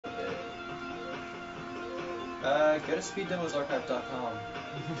Go to speeddemosarchive.com.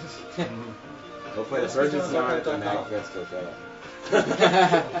 Hopefully the person's not an access to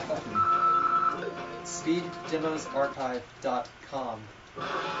that. Speeddemosarchive.com.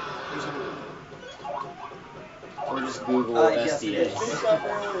 Or just Google Yes, SDA. it is. Is it up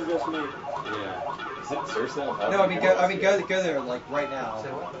there or just me? Yeah. Is it seriously on top No, of I mean go there like right now. Is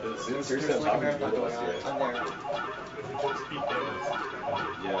it There's seriously on like a top of marathon going on. I'm there.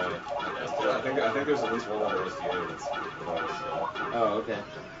 Yeah. I think there's at least one other SDA that's close. Oh, okay.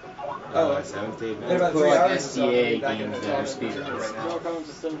 Oh, 7th day in about 3 like hours. So I'll be SDA back in games the that are talk speed right runs. now. Welcome to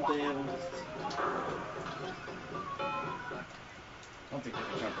 7th day Adventist. I don't think we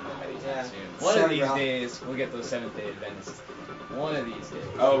can jump into that anytime Yeah. soon. One of Sorry, these Ralph. days, we'll get those 7th day Adventists. One of these days.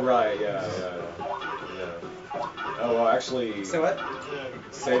 Oh, right, yeah. Oh, well, actually, So what?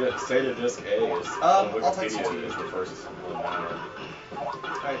 SDA Disc A is, I'll on text it to Wikipedia, you. is the first one now.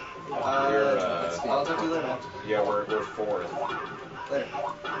 Alright. I'll talk to you later, man. Yeah, we're fourth. Later.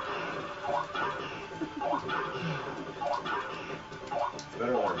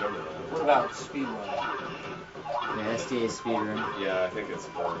 Better not remember that. What about speedrun? Yeah, SDA speedrun. Yeah, I think it's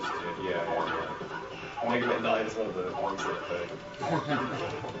first. Yeah. Mega Man 9 is one of the ones that pick.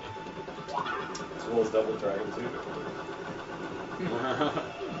 As well as Double Dragon 2.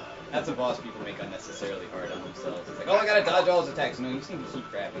 That's a boss people make unnecessarily hard on themselves. It's like, oh, I gotta dodge all his attacks. No, you just need to keep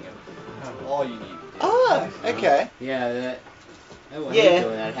grabbing him. That's all you need. Ah, okay. Yeah, that. I hate Yeah.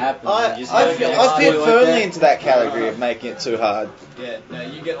 when that happens. I You just fit gotta get firmly like into that category of making it too hard. Yeah, no,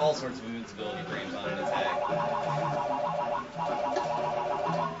 you get all sorts of invincibility frames on an attack.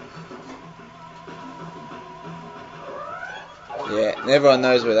 Yeah, and everyone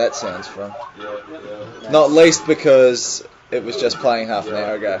knows where that sounds from. Yeah. Not least because it was just playing half an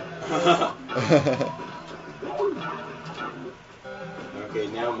hour ago. Okay,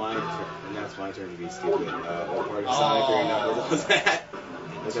 now it's my turn to be stupid. What part of Sonic or Knuckles was that?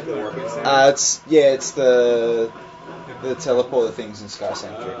 Was that the warping sound? It's the teleporter things in Sky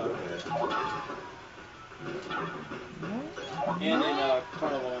Sanctuary. And in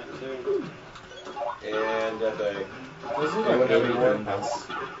Carnival too. And at the...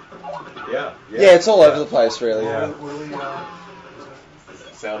 Yeah. Yeah, it's all over the place, really. Yeah. What do we,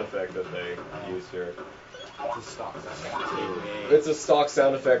 Sound effect that they use here. the stock? It's a stock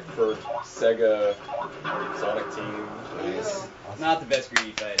sound effect for Sega Sonic Team. Nice. Not the best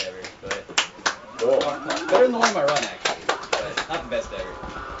greedy fight ever, but Cool. better than the one in my run actually, but not the best ever.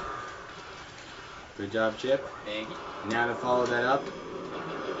 Good job, Chip. Thank you. Now to follow that up,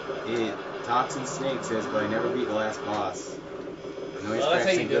 Toxin Snake says, but I never beat the last boss. No, he's Well, that's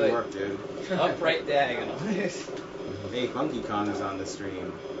how you practicing do good it. work, dude. Upright diagonal. Hey, Funky Kong is on the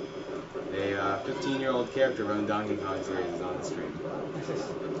stream. A 15-year-old character from the Donkey Kong series is on the stream.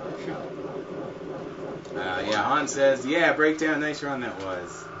 Yeah, Han says, yeah, breakdown, nice run that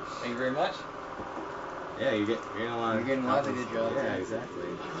was. Thank you very much. Yeah, you're getting a lot. You're getting lots of good jobs. Yeah, exactly.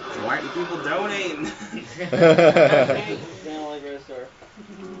 So why aren't you people donating? Down like Ristar.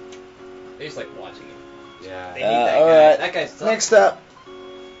 They just like watching it. Yeah. They need that guy. Alright. That guy sucks. Next up.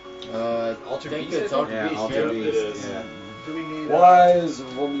 Ultra Think Beast. it's I think? Ultra Beast. Ultra It Beast. is. Yeah. Do we need? Wise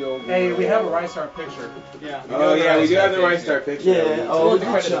Romeo. Hey, we have a Ristar picture. Yeah. Oh yeah, we do have the Ristar picture. Oh, we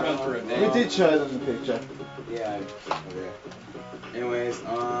did show them for a day. We did show them the picture. Yeah. Okay. Anyways,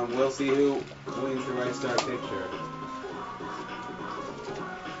 we'll see who wins the Ristar picture.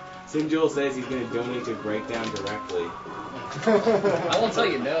 Sim Joel says he's going to donate to Breakdown directly. I won't tell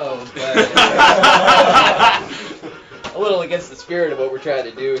you no, but a little against the spirit of what we're trying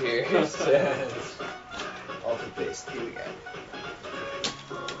to do here. Ultra Beast. Here we go.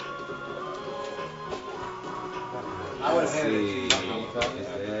 I would have Let's handed see. it to you. Is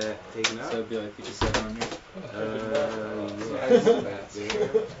that taken up? So it'd be like 57 on here.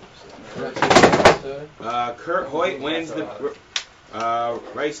 Kurt Hoyt wins the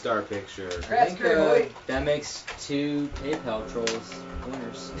Ristar picture. I think that makes 2 PayPal trolls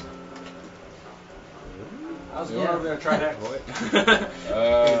winners. I was going over there to try that.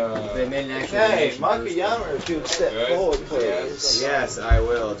 They made an actual Hey, donation Michael boost. Yama, if you'd step forward, please. Yes, I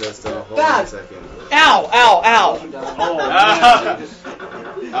will. Just hold on a God. second. Ow, ow, ow!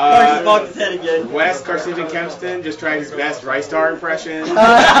 Bumped his head again. Wes Carcinogen Kempston just tried his best Ristar impression.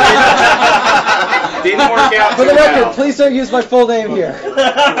 Didn't work out For too the record, well. please don't use my full name here.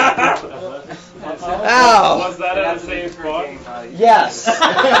 Ow! Was that at the same spot? Yes!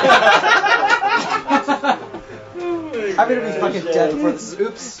 I'm gonna be fucking dead before this is.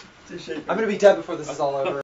 Oops. I'm gonna be dead before this is all over.